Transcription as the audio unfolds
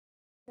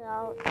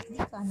Out. Hindi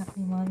ka anak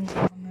ni Mami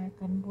sa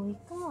American boy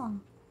ka.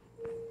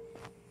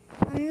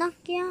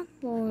 Anak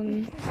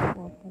yapon.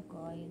 Gwapo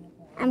kayo na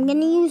po. I'm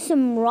gonna use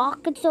some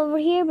rockets over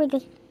here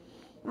because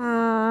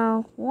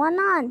why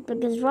not?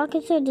 Because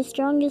rockets are the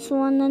strongest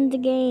one in the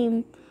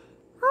game.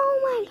 Oh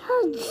my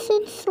god,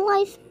 since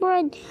sliced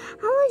bread.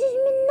 I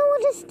didn't even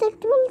notice that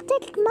it will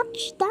take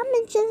much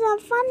damage as a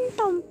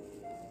phantom.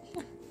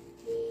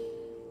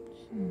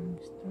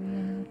 Gusto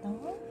yan ang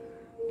tao.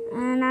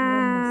 And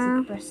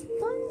Si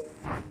Preston.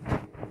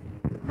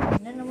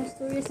 Ano naman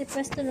story si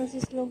Preston o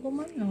si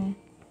Slogoman, no?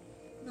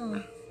 No.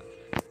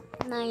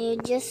 now you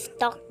just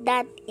stuck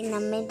that in the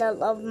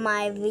middle of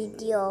my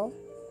video.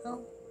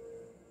 Oh.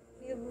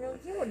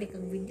 Yung di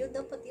kang video,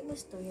 dapat yung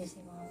story si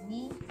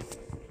Mami.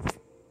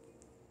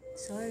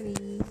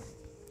 Sorry.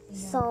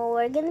 So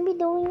we're gonna be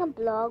doing a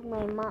vlog.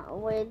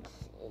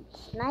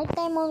 It's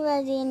nighttime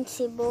already in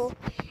Cebu,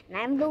 and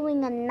I'm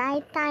doing a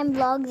nighttime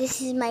vlog.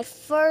 This is my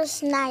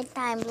first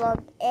nighttime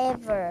vlog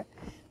ever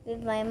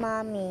with my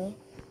mommy,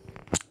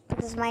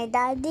 because my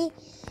daddy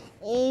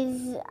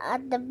is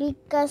at the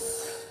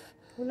biggest.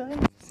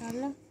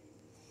 Sala.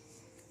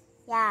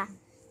 Yeah,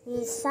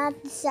 he's at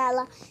the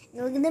sala,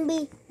 and we're gonna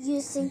be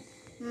using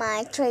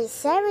my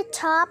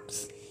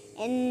Triceratops.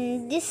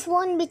 And this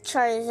one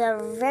is a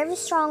very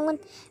strong one.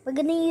 We're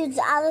gonna use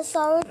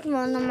Allosaurus,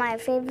 one of my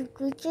favorite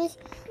creatures.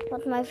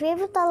 But my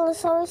favorite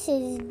Allosaurus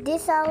is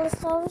this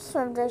Allosaurus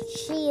from the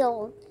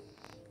shield.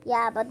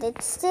 Yeah, but it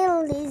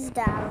still is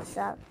the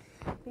Allosaurus.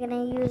 We're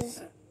gonna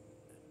use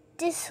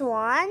this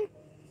one,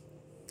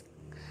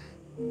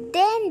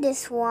 then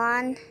this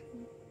one,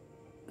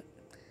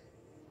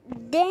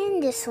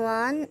 then this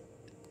one.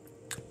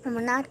 And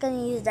we're not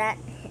gonna use that.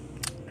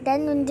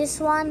 Then this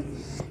one.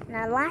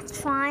 Now let's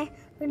try.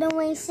 We're gonna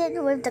waste it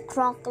with the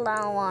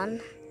crocodile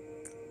one.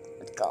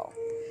 Let's go.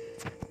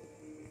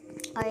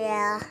 Oh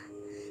yeah,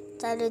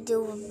 try to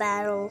do a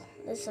battle.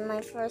 This is my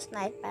first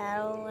night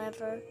battle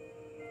ever.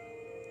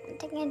 I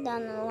think I've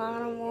done a lot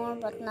more,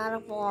 but not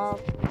a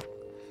vlog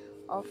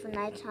of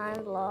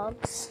nighttime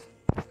vlogs.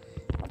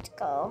 Let's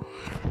go.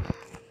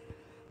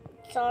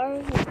 Sorry,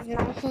 it's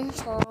nice and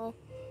slow.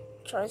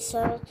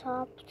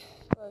 Triceratops.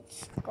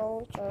 Let's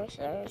go,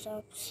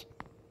 Triceratops.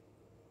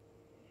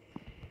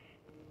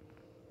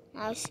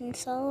 Now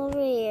since all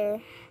over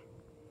here,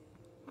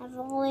 I have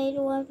all 8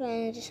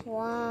 weapons.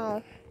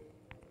 Wow.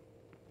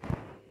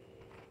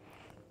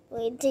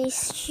 Wait, they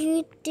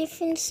shoot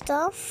different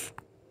stuff?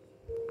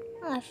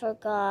 I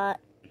forgot.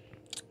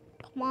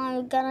 Come on,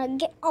 we gotta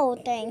get. Oh,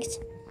 thanks.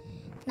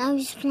 Now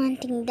he's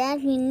planting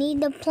that. We need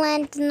to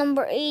plant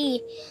number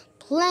 8.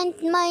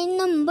 Plant my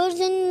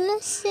numbers and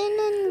listen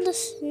and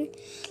listen.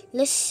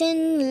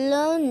 Listen,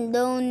 learn,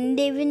 don't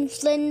even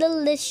flend the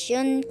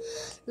listen.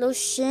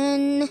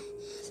 Listen.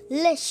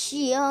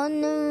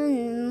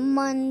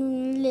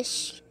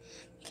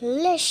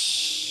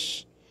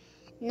 Flesh.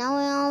 Now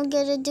all I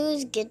gotta do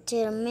is get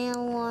to the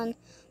male one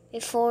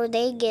before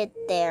they get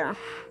there.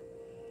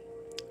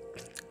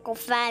 Go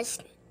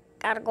fast.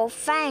 Gotta go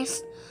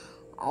fast.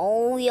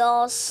 Oh,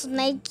 you're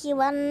sneaky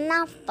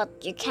enough,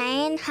 but you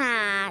can't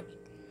hide.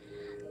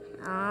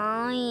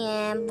 Oh,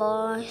 yeah,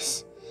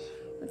 boys.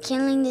 We're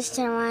killing this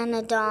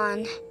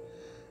pteranodon.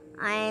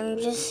 I'm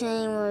just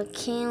saying we're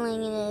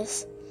killing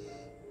this.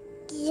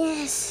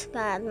 Yes,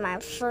 got my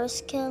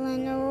first kill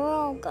in a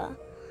row.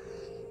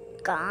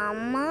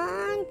 Come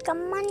on,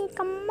 come on,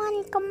 come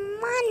on, come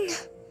on.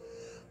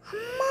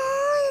 Come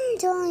on, I'm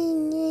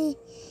dying.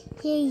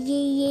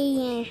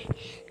 Yeah.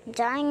 I'm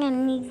dying, I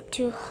need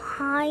to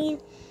hide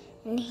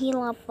and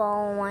heal up.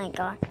 Oh my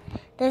god.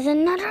 There's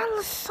another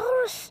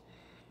Allosaurus.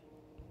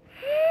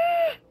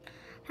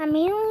 I'm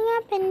healing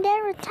up and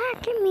they're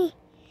attacking me.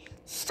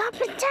 Stop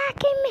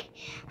attacking me.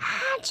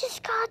 I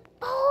just got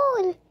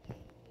bored.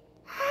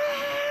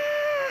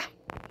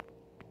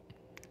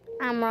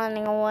 I'm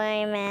running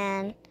away,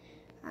 man.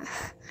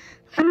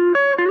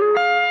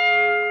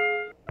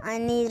 I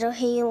need to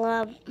heal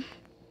up.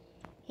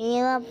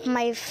 Heal up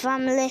my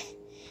family.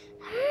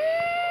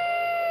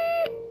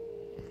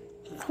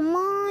 Come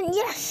on,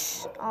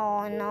 yes.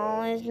 Oh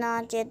no, he's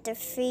not yet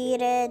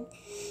defeated.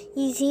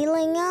 He's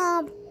healing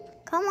up.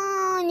 Come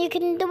on, you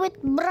can do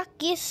it,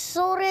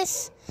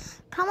 Brachiosaurus.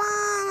 Come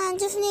on, I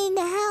just need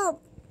the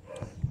help.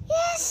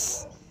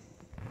 Yes.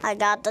 I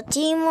got the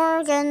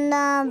teamwork and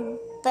the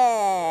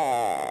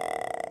bed.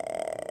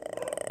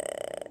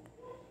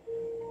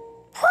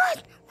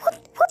 What?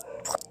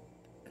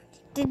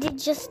 Did it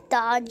just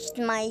dodge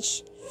my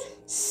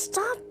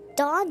Stop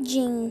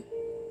dodging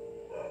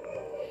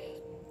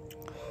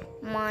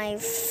my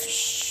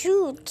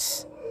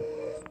shoots.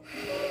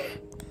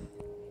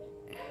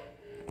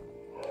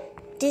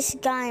 This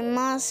guy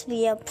must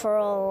be a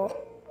pro.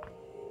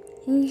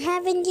 You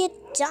haven't yet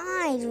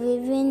died.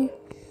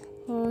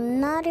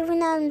 Not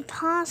even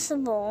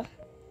impossible.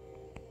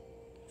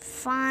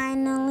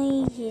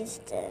 Finally, he's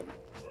dead.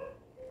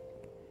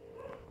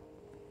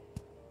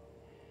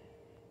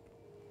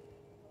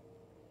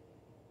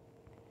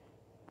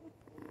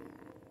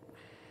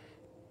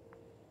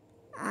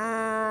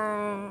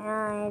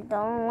 I I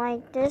don't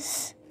like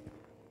this.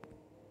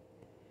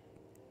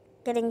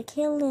 Getting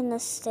killed in the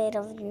state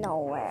of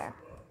nowhere.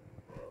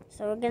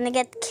 So we're gonna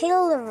get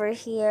killed over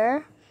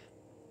here.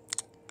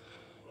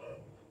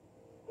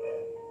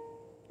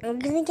 We're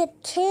gonna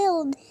get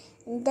killed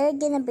and they're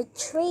gonna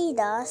betray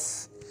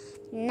us.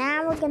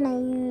 Now we're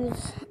gonna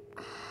use...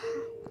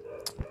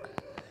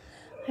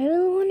 I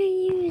really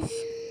wanna use...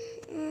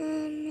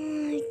 Oh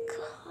my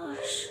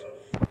gosh.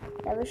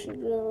 Yeah, we should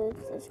use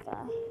this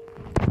guy.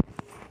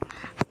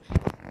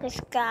 This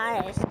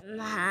guy is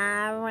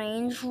high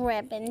range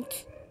weapon.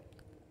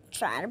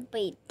 Try to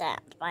beat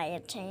that fire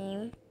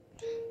team.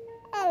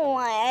 Oh,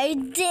 I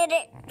did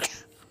it!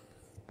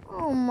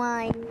 Oh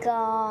my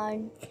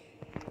god.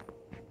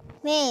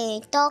 May,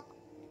 talk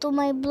to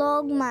my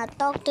blog, ma.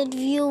 Talk to the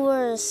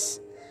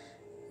viewers.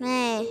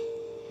 May.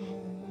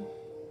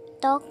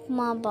 Talk,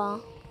 ma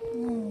ba?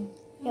 Hello.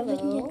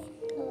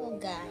 Hello,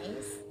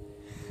 guys.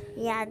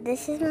 Yeah,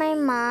 this is my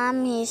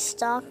mom. He's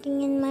talking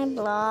in my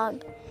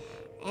blog.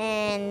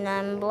 And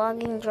I'm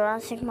blogging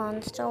Jurassic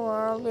Monster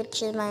World,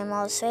 which is my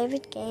most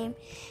favorite game.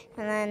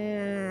 And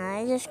then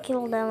I just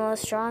killed the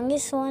most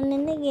strongest one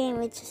in the game,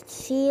 which is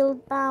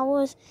sealed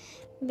powers.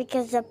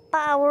 Because the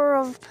power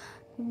of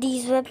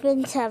these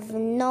weapons have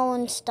no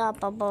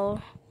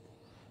unstoppable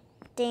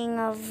thing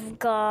of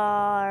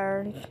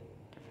God.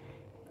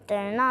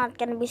 They're not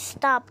gonna be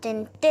stopped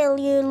until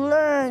you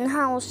learn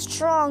how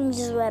strong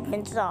these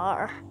weapons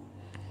are.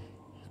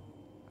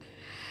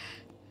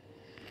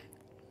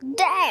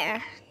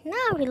 There!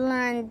 Now we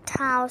learned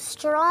how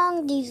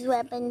strong these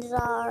weapons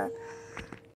are.